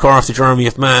into the Carthage army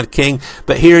of Madking.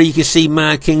 But here you can see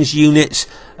Madking's units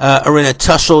are in a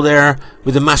tussle there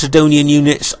with the Macedonian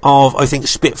units of, I think,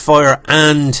 Spitfyr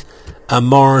and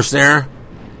Mars there.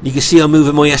 You can see I'm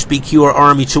moving my SBQR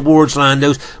army towards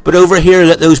Lando's. But over here,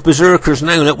 look, those berserkers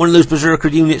now. Look, one of those berserker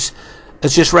units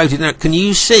has just routed. Now, can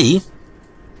you see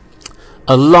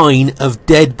a line of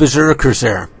dead berserkers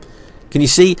there? Can you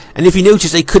see? And if you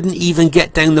notice, they couldn't even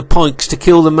get down the pikes to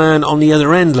kill the man on the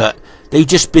other end, look. They've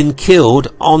just been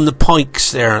killed on the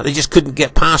pikes there. They just couldn't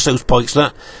get past those pikes,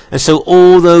 look. And so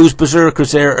all those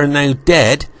berserkers there are now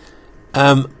dead,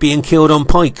 being killed on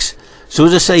pikes. So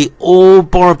as I say, all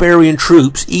barbarian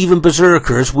troops, even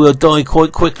berserkers, will die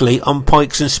quite quickly on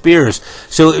pikes and spears.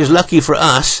 So it was lucky for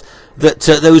us that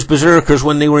those berserkers,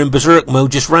 when they were in berserk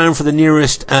mode, just ran for the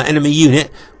nearest enemy unit,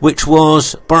 which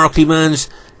was Barclayman's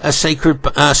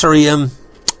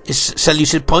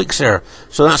Seleucid pikes there.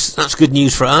 So that's good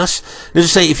news for us. As I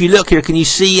say, if you look here, can you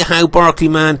see how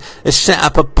Barclayman has set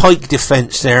up a pike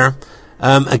defence there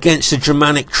against the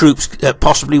Germanic troops that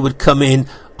possibly would come in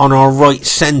on our right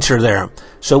centre there.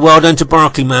 So well done to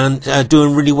Barclayman,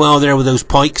 doing really well there with those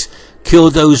pikes.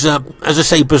 Killed those, as I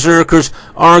say, berserkers,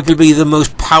 arguably the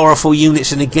most powerful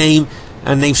units in the game,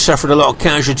 and they've suffered a lot of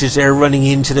casualties there running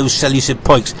into those Seleucid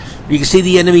pikes. You can see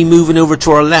the enemy moving over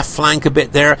to our left flank a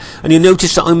bit there, and you'll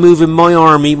notice that I'm moving my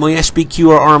army, my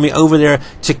SBQR army, over there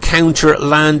to counter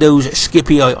Lando's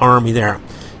Scipii army there.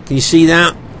 Can you see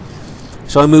that?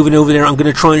 So I'm moving over there. I'm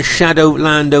going to try and shadow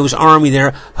Lando's army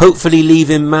there, hopefully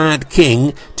leaving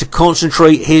Madking to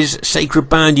concentrate his Sacred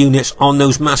Band units on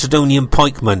those Macedonian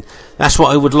pikemen. That's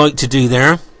what I would like to do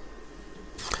there.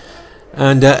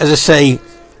 And as I say,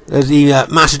 the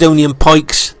Macedonian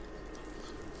pikes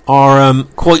are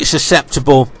quite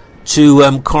susceptible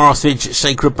to Carthage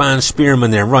Sacred Band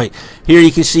spearmen there. Right, here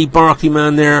you can see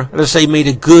Barclayman there, as I say, made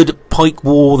a good pike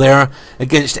wall there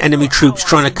against enemy troops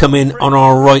trying to come in on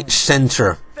our right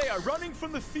centre. They are running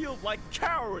from the field like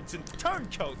cowards and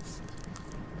turncoats.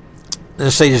 As I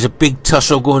say, there's a big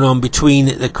tussle going on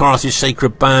between the Carthage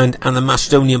Sacred Band and the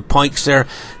Macedonian pikes there.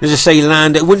 As I say,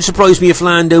 Lando, it wouldn't surprise me if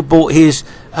Lando brought his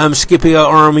Scipio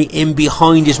army in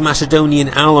behind his Macedonian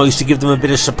allies to give them a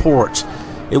bit of support.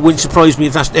 It wouldn't surprise me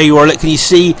if that's... There you are. Look, can you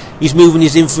see he's moving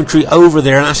his infantry over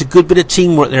there? And that's a good bit of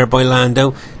teamwork there by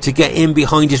Lando to get in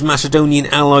behind his Macedonian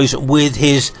allies with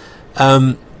his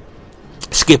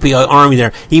Scipio army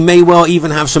there. He may well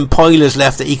even have some pilers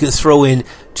left that he can throw in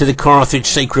to the Carthage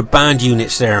Sacred Band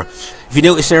units there. If you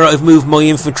notice there, I've moved my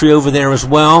infantry over there as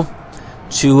well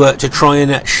to try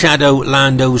and shadow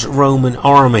Lando's Roman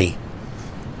army.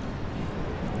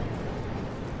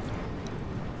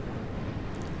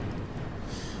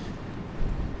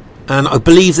 And I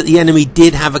believe that the enemy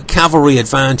did have a cavalry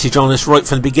advantage on us right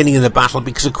from the beginning of the battle,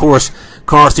 because of course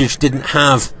Carthage didn't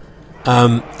have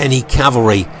any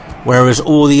cavalry, whereas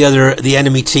all the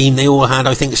enemy team, they all had,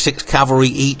 I think, 6 cavalry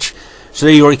each. So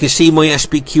there you are. You can see my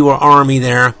SBQR army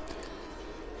there,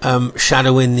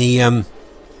 shadowing the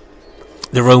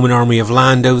Roman army of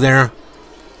Lando there.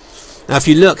 Now if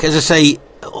you look, as I say,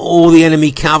 all the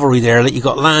enemy cavalry there, like you've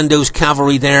got Lando's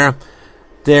cavalry there.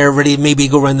 They're ready to maybe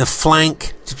go around the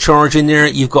flank to charge in there.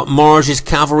 You've got Mars's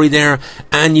cavalry there,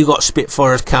 and you've got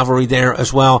Spitfyre's cavalry there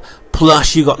as well.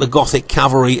 Plus you've got the Gothic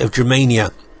cavalry of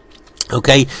Germania.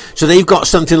 Okay, so they've got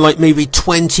something like maybe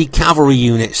 20 cavalry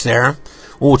units there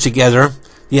altogether,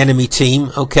 the enemy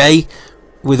team, okay,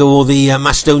 with all the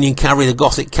Macedonian cavalry, the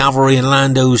Gothic cavalry, and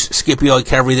Lando's Scipii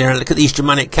cavalry there. And look at these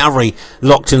Germanic cavalry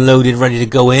locked and loaded, ready to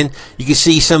go in. You can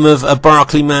see some of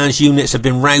Barclayman's units have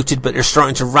been routed, but they're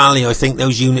starting to rally. I think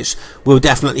those units will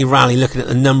definitely rally, looking at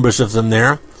the numbers of them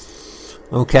there.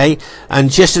 Okay, and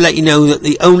just to let you know that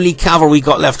the only cavalry we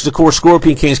got left, because of course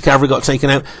Scorpion King's cavalry got taken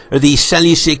out, are the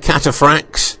Seleucid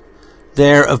cataphracts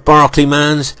there of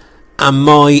Barclayman's, and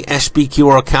my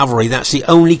SBQR cavalry. That's the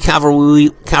only cavalry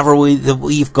that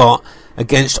we've got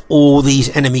against all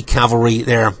these enemy cavalry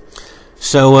there.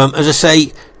 So as I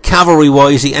say, cavalry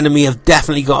wise, the enemy have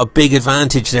definitely got a big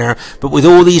advantage there, but with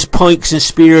all these pikes and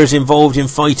spears involved in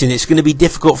fighting, it's going to be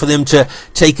difficult for them to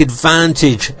take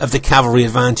advantage of the cavalry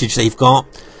advantage they've got,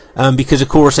 because of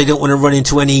course they don't want to run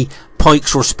into any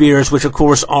pikes or spears, which of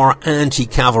course are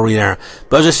anti-cavalry there.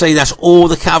 But as I say, that's all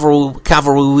the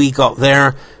cavalry we got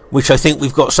there, which I think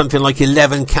we've got something like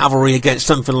 11 cavalry against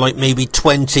something like maybe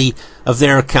 20 of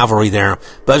their cavalry there.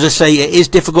 But as I say, it is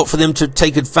difficult for them to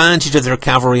take advantage of their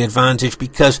cavalry advantage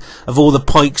because of all the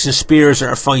pikes and spears that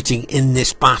are fighting in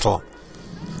this battle.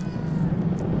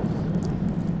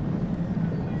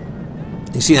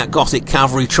 You see that Gothic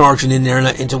cavalry charging in there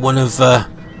into one of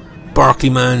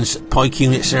Barclayman's pike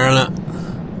units there. Look.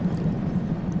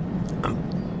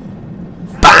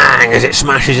 Bang! As it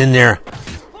smashes in there.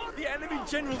 The enemy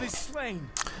general is slain.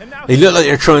 And now They look like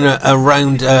they're trying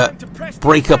to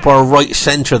break up our right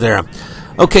centre there.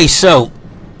 Okay, so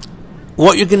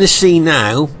what you're going to see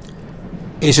now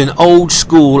is an old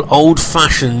school,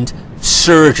 old-fashioned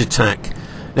surge attack.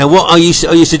 Now, what I used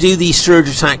to do these surge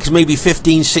attacks maybe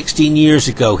 15, 16 years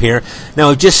ago here. Now,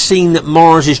 I've just seen that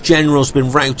Mars's general's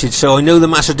been routed, so I know the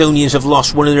Macedonians have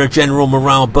lost one of their general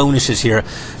morale bonuses here.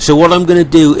 So what I'm going to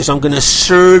do is I'm going to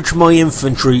surge my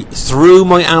infantry through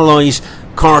my allies,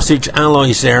 Carthage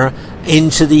allies there,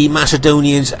 into the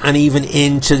Macedonians and even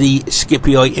into the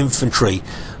Scipii infantry.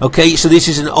 Okay, so this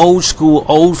is an old school,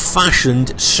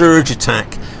 old-fashioned surge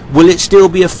attack. Will it still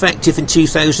be effective in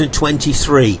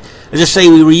 2023? As I say,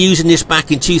 we were using this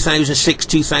back in 2006,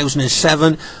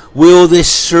 2007. Will this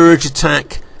surge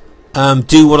attack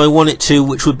do what I want it to,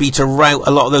 which would be to rout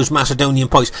a lot of those Macedonian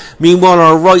pikes? Meanwhile,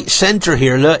 our right centre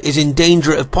here, look, is in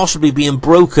danger of possibly being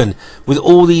broken with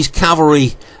all these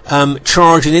cavalry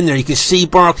charging in there. You can see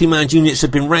Barclayman's units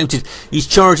have been routed. He's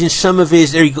charging some of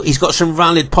his, there he's got some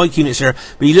valid pike units there,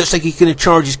 but he looks like he's going to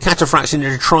charge his cataphracts in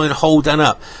there to try and hold that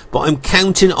up. But I'm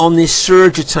counting on this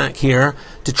surge attack here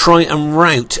to try and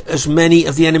rout as many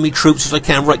of the enemy troops as I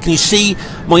can. Right, can you see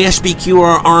my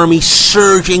SBQR army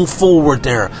surging forward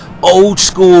there? Old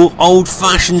school,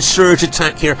 old-fashioned surge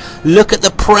attack here. Look at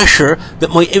the pressure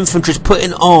that my infantry is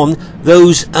putting on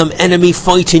those enemy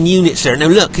fighting units there. Now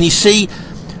look, can you see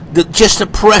that just the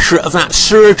pressure of that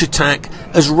surge attack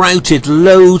has routed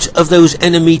loads of those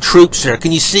enemy troops there?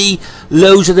 Can you see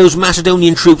loads of those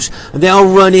Macedonian troops? And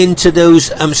they'll run into those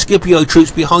Scipii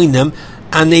troops behind them,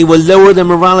 and they will lower the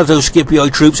morale of those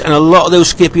Scipii troops, and a lot of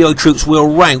those Scipii troops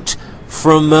will rout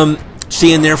from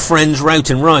seeing their friends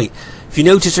routing. Right, if you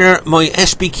notice there, my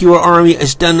SBQR army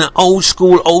has done that old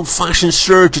school, old-fashioned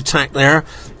surge attack there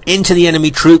into the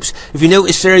enemy troops. If you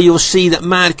notice there, you'll see that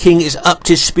Madking is upped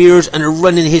his spears and are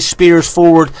running his spears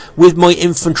forward with my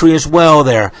infantry as well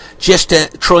there, just to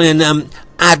try and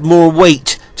add more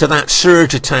weight to that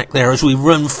surge attack there as we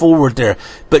run forward there.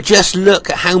 But just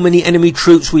look at how many enemy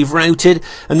troops we've routed,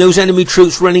 and those enemy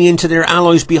troops running into their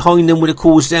allies behind them would have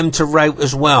caused them to rout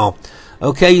as well.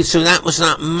 Okay, so that was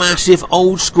that massive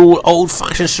old school,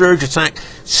 old-fashioned surge attack.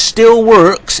 Still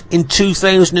works in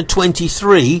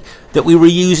 2023 that we were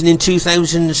using in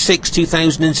 2006,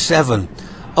 2007.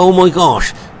 Oh my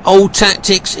gosh. Old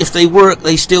tactics, if they work,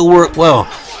 they still work well.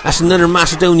 That's another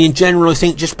Macedonian general, I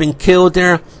think, just been killed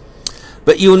there.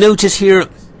 But you'll notice here,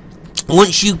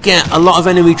 once you get a lot of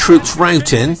enemy troops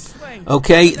routing,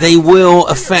 okay, they will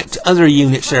affect other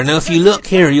units there. Now, if you look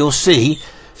here, you'll see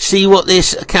what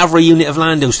this cavalry unit of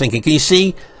Lando's thinking. Can you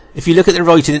see? If you look at their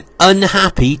writing,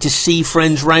 unhappy to see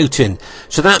friends routing.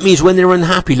 So that means when they're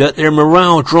unhappy, look, their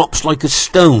morale drops like a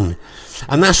stone.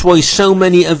 And that's why so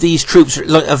many of these troops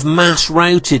have mass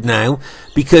routed now,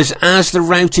 because as the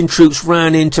routing troops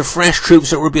ran into fresh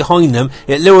troops that were behind them,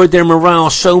 it lowered their morale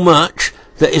so much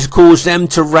that has caused them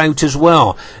to rout as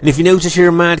well. And if you notice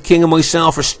here, Mad King and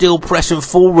myself are still pressing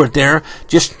forward there,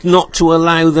 just not to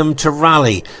allow them to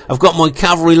rally. I've got my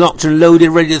cavalry locked and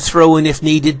loaded, ready to throw in if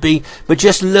needed be, but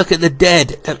just look at the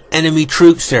dead enemy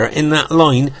troops there in that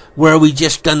line where we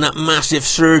just done that massive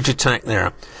surge attack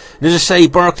there. And as I say,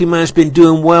 Barclayman's been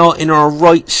doing well in our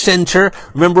right centre.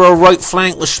 Remember, our right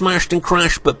flank was smashed and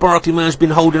crashed, but Barclayman's been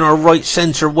holding our right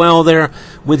centre well there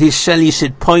with his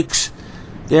Seleucid pikes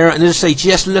there. And as I say,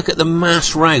 just look at the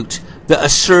mass rout that a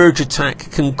surge attack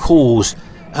can cause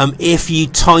if you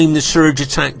time the surge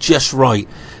attack just right.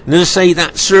 And as I say,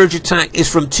 that surge attack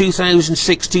is from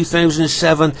 2006,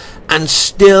 2007 and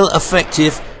still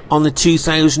effective on the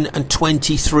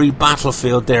 2023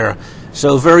 battlefield there.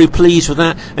 So very pleased with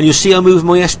that. And you'll see I move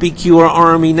my SBQR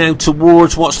army now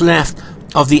towards what's left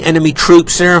of the enemy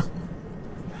troops there.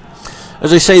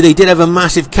 As I say, they did have a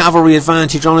massive cavalry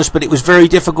advantage on us, but it was very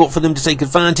difficult for them to take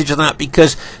advantage of that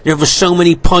because there were so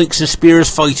many pikes and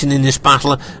spears fighting in this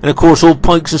battle. And of course, all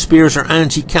pikes and spears are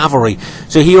anti-cavalry.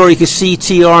 So here you can see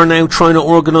TR now trying to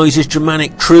organise his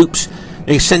Germanic troops.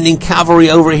 They're sending cavalry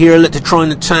over here to try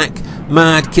and attack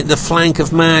the flank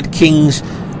of Mad King's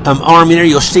army there.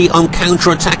 You'll see I'm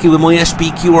counter-attacking with my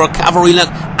SBQR cavalry, look,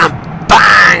 and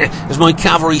bang, as my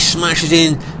cavalry smashes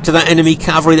in to that enemy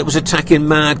cavalry that was attacking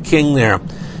Mad King there.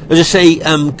 As I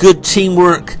say, good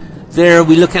teamwork There,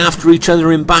 we look after each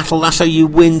other in battle. That's how you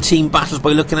win team battles,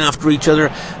 by looking after each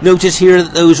other. Notice here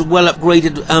that those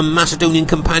well-upgraded Macedonian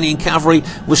companion cavalry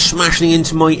was smashing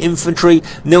into my infantry.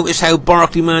 Notice how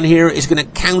Barclayman here is going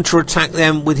to counter-attack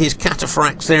them with his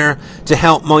cataphracts there to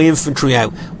help my infantry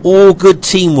out. All good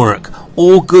teamwork.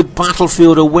 All good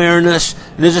battlefield awareness.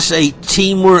 And as I say,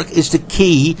 teamwork is the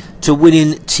key to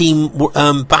winning team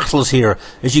battles here.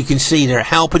 As you can see, they're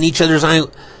helping each other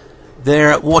out.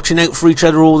 They're watching out for each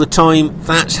other all the time.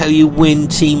 That's how you win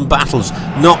team battles.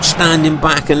 Not standing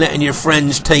back and letting your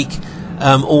friends take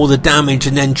all the damage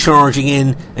and then charging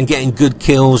in and getting good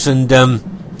kills and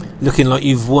looking like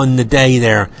you've won the day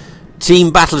there.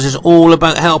 Team battles is all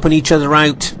about helping each other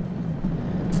out.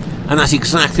 And that's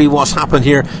exactly what's happened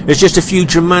here. There's just a few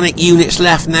Germanic units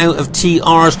left now of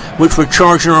TRs, which we're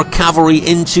charging our cavalry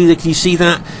into. Can you see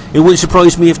that? It wouldn't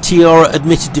surprise me if TR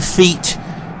admitted defeat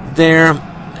there.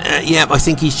 Yeah, I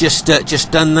think he's just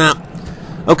done that.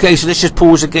 Okay, so let's just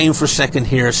pause the game for a second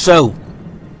here. So,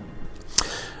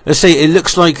 let's say it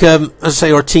looks like, as I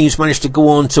say, our teams managed to go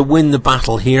on to win the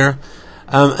battle here.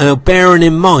 And bearing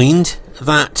in mind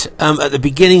that at the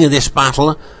beginning of this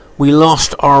battle, we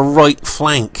lost our right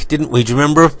flank, didn't we? Do you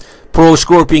remember? Poor old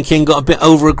Scorpion King got a bit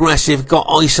over-aggressive, got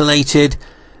isolated,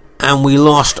 and we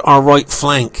lost our right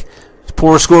flank.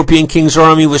 Poor Scorpion King's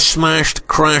army was smashed,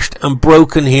 crashed, and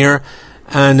broken here.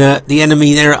 And the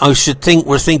enemy there, I should think,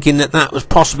 were thinking that that was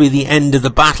possibly the end of the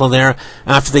battle there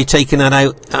after they'd taken that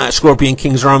out, Scorpion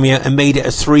King's army out, and made it a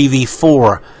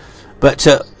 3v4. But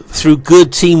through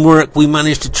good teamwork, we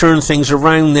managed to turn things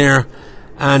around there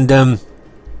and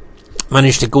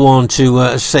managed to go on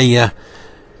to, say,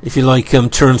 if you like,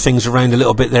 turn things around a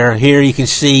little bit there. Here you can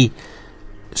see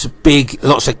it's big,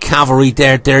 lots of cavalry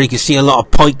dead there. You can see a lot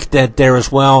of pike dead there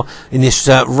as well in this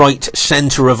right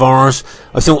centre of ours.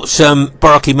 I thought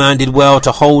Barclayman did well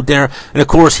to hold there. And of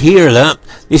course here,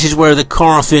 this is where the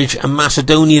Carthage and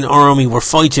Macedonian army were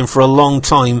fighting for a long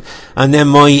time. And then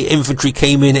my infantry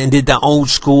came in and did that old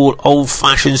school,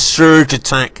 old-fashioned surge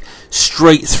attack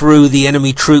straight through the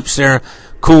enemy troops there.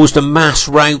 Caused a mass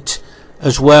rout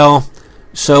as well.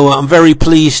 So I'm very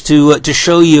pleased to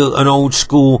show you an old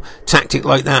school tactic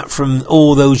like that from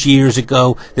all those years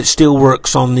ago that still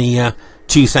works on the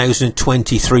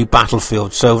 2023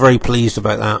 battlefield. So very pleased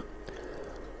about that.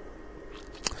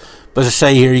 But as I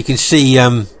say here, you can see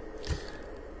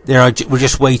we're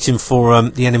just waiting for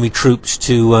the enemy troops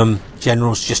to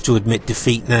generals just to admit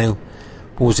defeat now.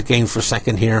 Pause the game for a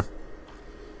second here.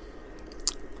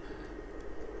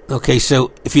 Okay,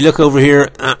 so if you look over here,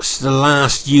 that's the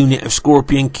last unit of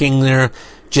Scorpion King there,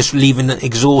 just leaving,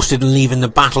 exhausted and leaving the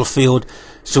battlefield.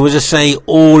 So as I say,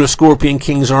 all of Scorpion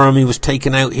King's army was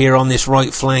taken out here on this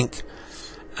right flank.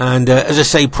 And as I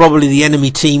say, probably the enemy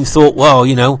team thought, well,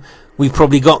 you know, we've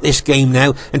probably got this game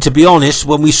now. And to be honest,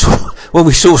 when we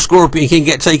saw Scorpion King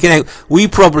get taken out, we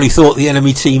probably thought the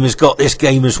enemy team has got this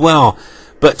game as well.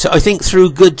 But I think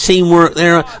through good teamwork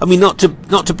there, I mean, not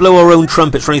to blow our own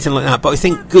trumpets or anything like that, but I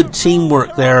think good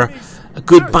teamwork there, a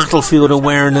good battlefield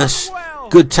awareness,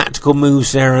 good tactical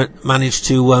moves there, managed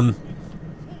to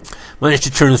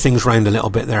turn things around a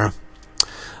little bit there.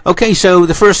 Okay, so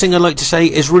the first thing I'd like to say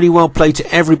is really well played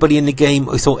to everybody in the game.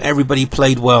 I thought everybody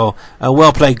played well.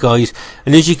 Well played, guys.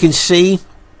 And as you can see,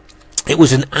 it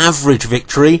was an average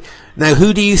victory. Now,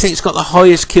 who do you think's got the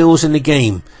highest kills in the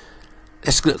game?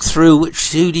 Let's look through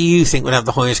who do you think would have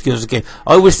the highest kills in the game?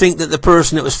 I would think that the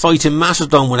person that was fighting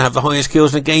Macedon would have the highest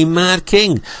kills in the game.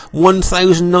 Madking,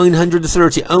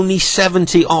 1,930, only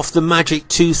 70 off the magic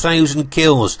 2,000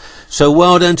 kills. So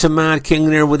well done to Madking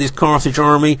there with his Carthage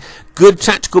army. Good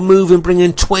tactical move in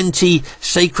bringing 20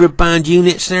 Sacred Band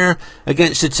units there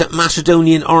against the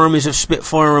Macedonian armies of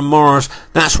Spitfyr and Mars.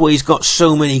 That's why he's got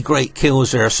so many great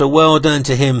kills there. So well done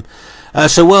to him.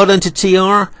 So well done to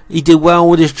TR. He did well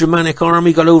with his Germanic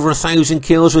army, got over 1,000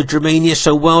 kills with Germania,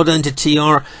 so well done to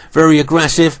TR, very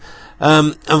aggressive.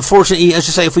 Unfortunately, as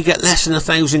I say, if we get less than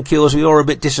 1,000 kills, we are a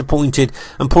bit disappointed.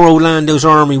 And poor old Lando's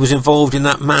army was involved in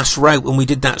that mass rout when we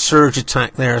did that surge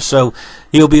attack there, so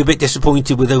he'll be a bit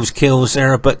disappointed with those kills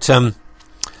there, but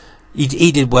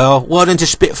he did well. Well done to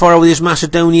Spitfyr with his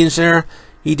Macedonians there.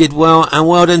 He did well, and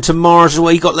well done to Mars as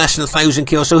well. He got less than 1,000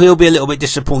 kills, so he'll be a little bit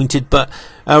disappointed, but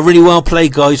really well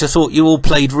played, guys. I thought you all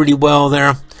played really well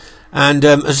there. And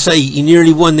as I say, you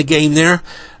nearly won the game there.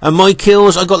 My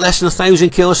kills, I got less than 1,000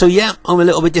 kills, so yeah, I'm a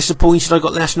little bit disappointed I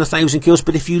got less than 1,000 kills,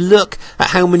 but if you look at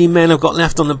how many men I've got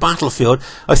left on the battlefield,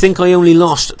 I think I only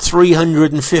lost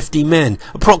 350 men.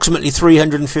 Approximately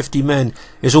 350 men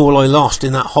is all I lost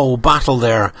in that whole battle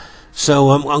there.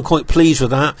 So I'm quite pleased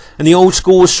with that. And the old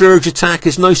school surge attack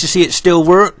is nice to see it still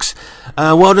works.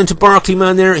 Well done to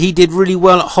Barclayman there. He did really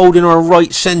well at holding our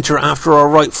right centre after our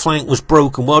right flank was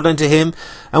broken. Well done to him.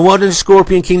 And well done to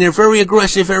Scorpion King. They're very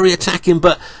aggressive, very attacking,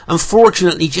 but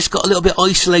unfortunately just got a little bit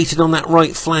isolated on that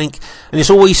right flank. And it's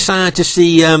always sad to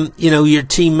see, you know, your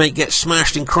teammate get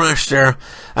smashed and crashed there.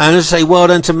 And as I say, well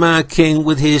done to Madking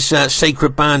with his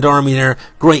Sacred Band army there.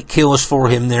 Great kills for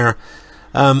him there.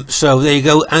 So there you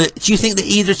go. And do you think that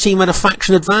either team had a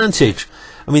faction advantage?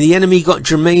 I mean, the enemy got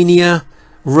Germania,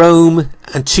 Rome,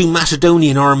 and 2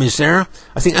 Macedonian armies there.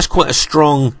 I think that's quite a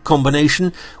strong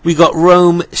combination. We got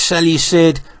Rome,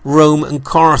 Seleucid, Rome, and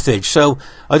Carthage. So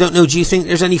I don't know. Do you think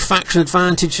there's any faction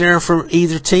advantage there for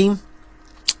either team?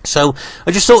 So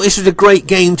I just thought this was a great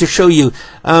game to show you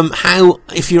how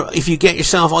if you get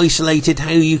yourself isolated, how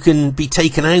you can be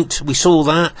taken out. We saw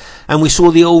that, and we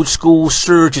saw the old school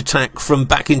surge attack from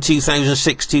back in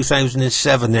 2006,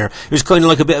 2007 there. It was kind of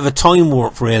like a bit of a time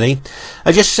warp, really.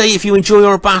 I just say, if you enjoy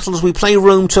our battles, we play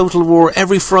Rome Total War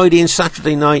every Friday and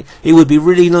Saturday night. It would be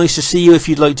really nice to see you if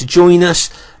you'd like to join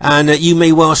us, and you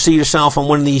may well see yourself on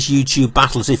one of these YouTube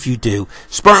battles if you do.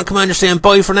 Spartan Commander saying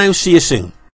bye for now. See you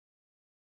soon.